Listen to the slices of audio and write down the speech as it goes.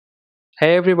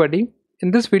Hey everybody,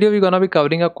 in this video we're going to be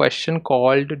covering a question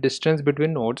called distance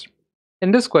between nodes.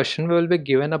 In this question we will be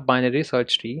given a binary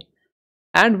search tree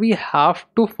and we have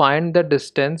to find the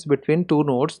distance between two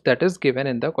nodes that is given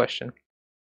in the question.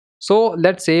 So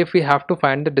let's say if we have to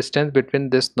find the distance between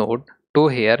this node 2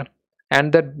 here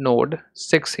and the node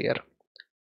 6 here.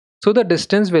 So the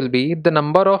distance will be the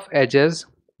number of edges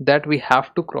that we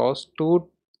have to cross to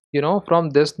from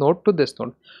this node to this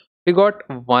node. We got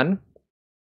 1,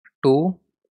 2,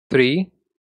 3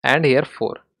 and here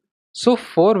 4. So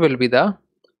 4 will be the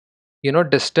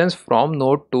distance from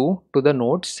node 2 to the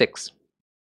node 6.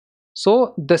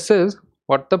 So this is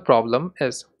what the problem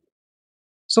is.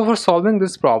 So for solving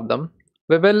this problem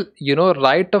we will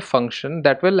write a function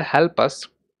that will help us.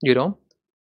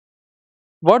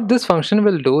 What this function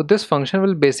will do, this function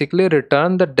will basically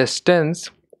return the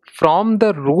distance from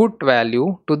the root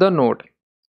value to the node.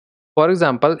 For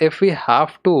example, if we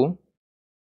have to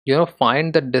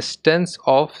find the distance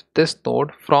of this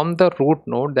node from the root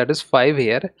node, that is 5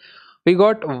 here, we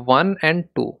got 1 and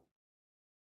 2.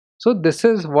 So this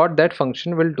is what that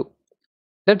function will do.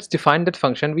 Let's define that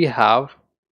function. We have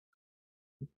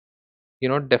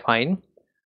define,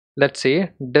 let's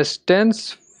say,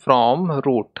 distance from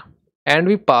root, and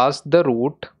we pass the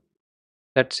root,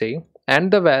 let's say,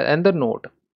 and the node.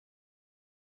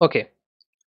 Okay,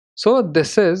 so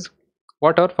this is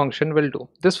what our function will do.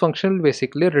 This function will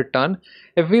basically return,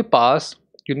 if we pass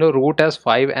root as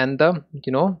 5 and the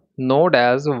node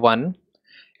as 1,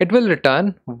 it will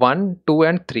return 1, 2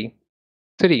 and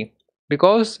 3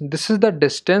 because this is the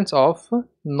distance of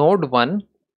node 1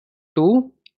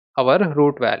 to our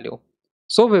root value.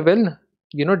 So we will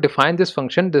define this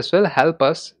function. This will help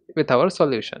us with our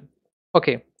solution.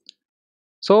 Okay,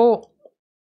 so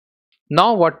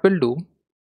now what we'll do,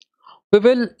 we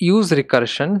will use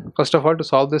recursion first of all to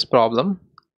solve this problem.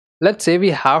 Let's say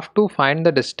we have to find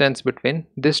the distance between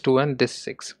this 2 and this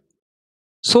 6.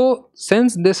 So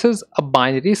since this is a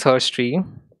binary search tree,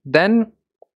 then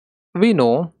we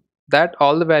know that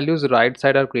all the values right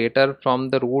side are greater from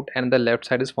the root and the left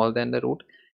side is smaller than the root,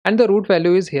 and the root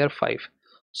value is here 5.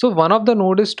 So one of the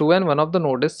node is 2 and one of the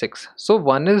node is 6. So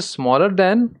one is smaller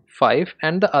than 5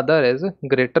 and the other is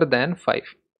greater than 5.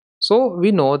 So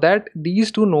we know that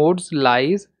these two nodes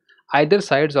lies either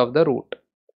sides of the root.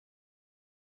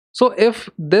 So if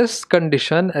this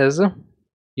condition is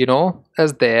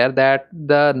is there, that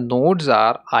the nodes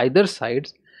are either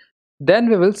sides, then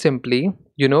we will simply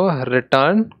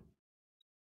return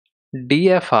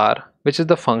dfr, which is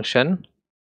the function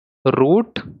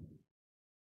root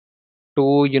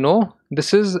to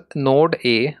this is node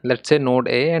A, let's say node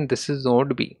A, and this is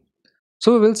node B.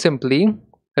 So we will simply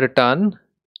return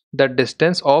the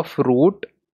distance of root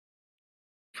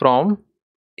from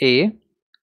A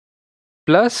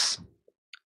plus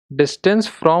distance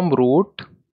from root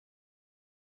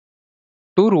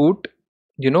to root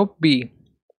B.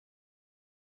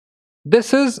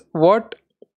 This is what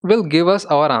will give us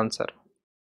our answer.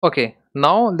 Okay,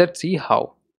 now let's see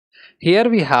how. Here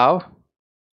we have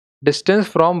distance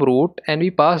from root and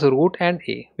we pass root and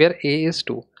A, where A is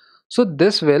 2. So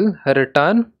this will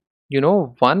return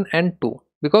 1 and 2,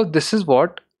 because this is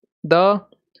what the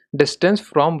distance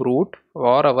from root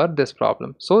for our this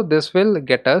problem. So this will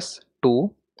get us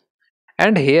 2,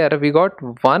 and here we got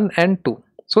 1 and 2,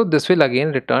 so this will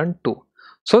again return 2.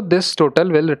 So this total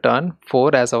will return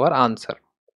 4 as our answer,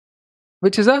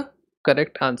 which is a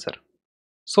correct answer.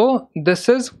 So this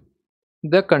is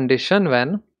the condition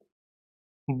when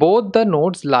both the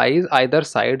nodes lies either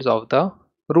sides of the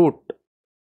root.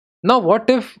 Now what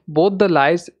if both the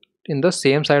lies in the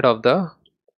same side of the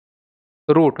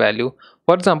root value?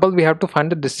 For example, we have to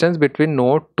find the distance between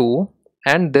node 2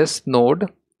 and this node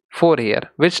 4 here,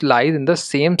 which lies in the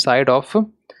same side of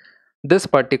this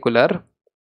particular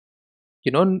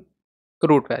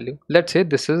root value. Let's say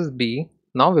this is B.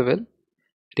 Now we will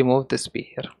remove this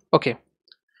B here. Okay,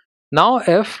 now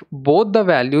if both the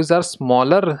values are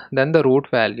smaller than the root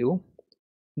value,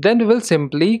 then we will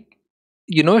simply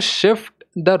shift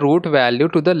the root value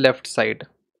to the left side.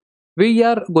 We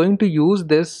are going to use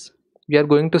this, we are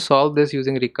going to solve this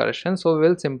using recursion. So we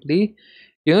will simply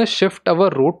shift our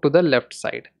root to the left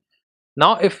side.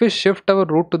 Now if we shift our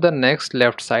root to the next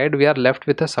left side, we are left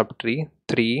with a subtree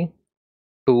 3,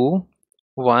 2,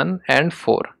 1 and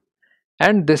 4,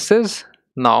 and this is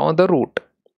now the root.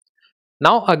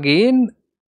 Now again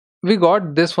we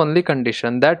got this only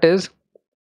condition, that is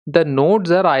the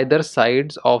nodes are either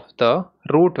sides of the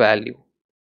root value,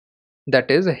 that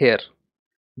is here.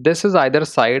 This is either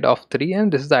side of 3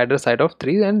 and this is either side of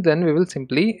 3, and then we will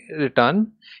simply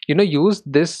return use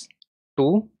this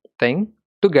two thing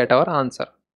to get our answer.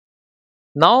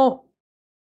 Now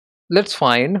let's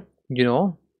find,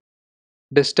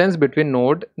 distance between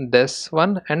node this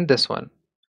one and this one.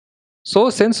 So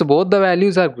since both the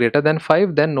values are greater than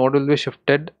 5, then node will be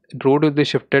shifted, root will be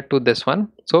shifted to this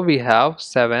one. So we have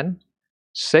 7,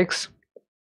 6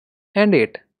 and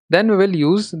 8. Then we will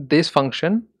use this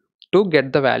function to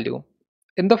get the value.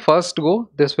 In the first go,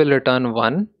 this will return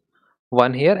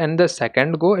 1 here, and the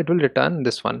second go it will return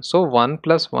this one. So 1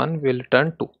 plus 1 will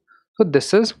return 2. So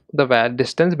this is the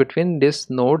distance between this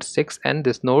node 6 and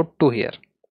this node 2 here.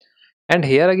 And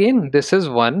here again this is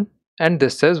 1 and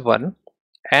this is 1,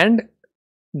 and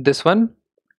this one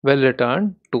will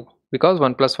return 2 because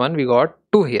 1 plus 1 we got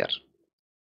 2 here.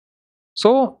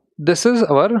 So this is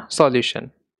our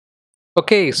solution.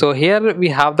 Okay, so here we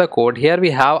have the code. Here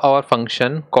we have our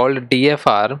function called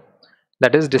DFR,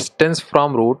 that is distance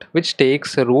from root, which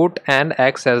takes root and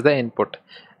x as the input.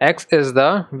 X is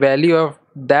the value of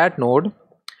that node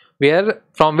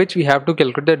from which we have to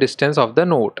calculate the distance of the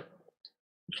node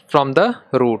from the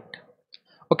root.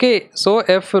 Okay, so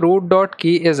if root dot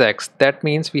key is x, that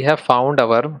means we have found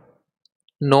our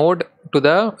node to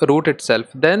the root itself,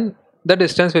 then the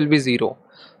distance will be 0.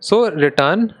 So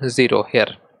return 0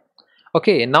 here.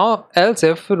 Okay, now else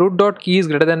if root dot key is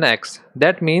greater than x,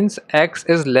 that means x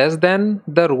is less than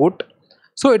the root,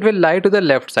 so it will lie to the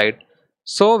left side.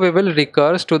 So we will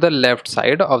recurse to the left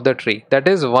side of the tree, that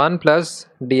is 1 plus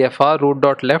dfr root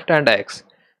dot left and x,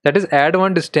 that is add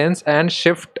one distance and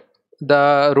shift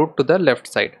the root to the left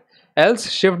side, else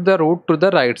shift the root to the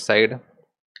right side.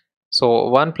 So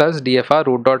 1 plus dfr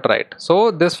root dot right. So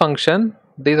this function,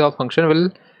 these all function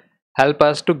will help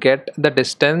us to get the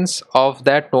distance of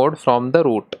that node from the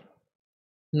root.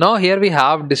 Now here we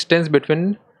have distance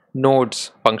between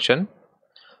nodes function,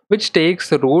 which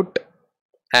takes root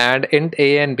and int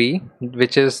a and b,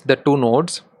 which is the two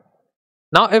nodes.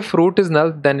 Now if root is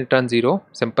null, then return 0,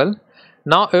 simple.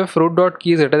 Now if root dot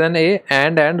key is greater than a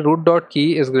and root dot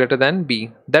key is greater than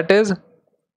b, that is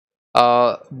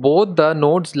both the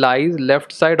nodes lies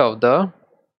left side of the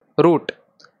root,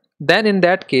 then in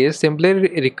that case simply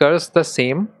recurse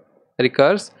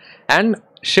and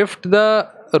shift the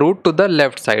root to the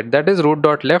left side, that is root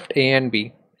dot left a and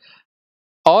b.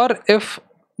 Or if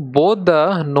both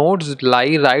the nodes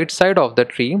lie right side of the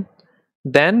tree,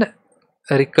 then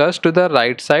recurse to the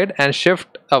right side and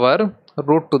shift our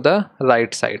root to the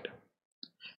right side.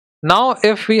 Now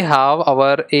if we have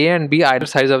our a and b either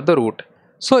sides of the root,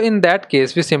 so in that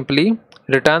case we simply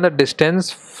return the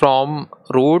distance from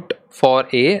root for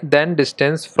a, then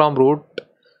distance from root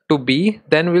to b,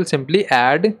 then we'll simply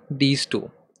add these two.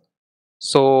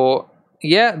 So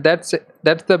yeah, that's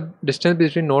the distance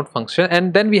between node function.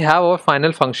 And then we have our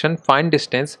final function find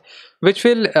distance, which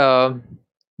will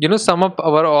sum up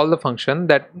our all the function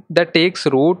that takes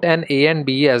root and a and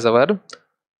b as our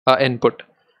input.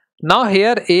 Now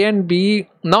here a and b,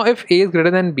 now if a is greater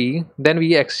than b, then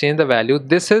we exchange the value.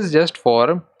 This is just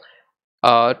for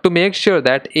to make sure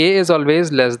that a is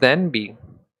always less than b.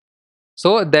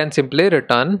 So then simply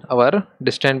return our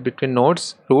distance between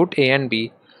nodes root a and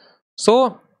b.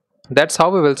 So that's how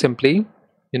we will simply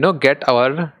get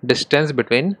our distance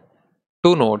between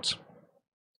two nodes.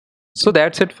 So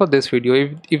that's it for this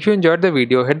video. If you enjoyed the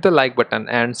video, hit the like button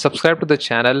and subscribe to the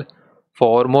channel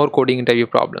for more coding interview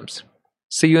problems.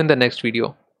 See you in the next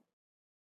video.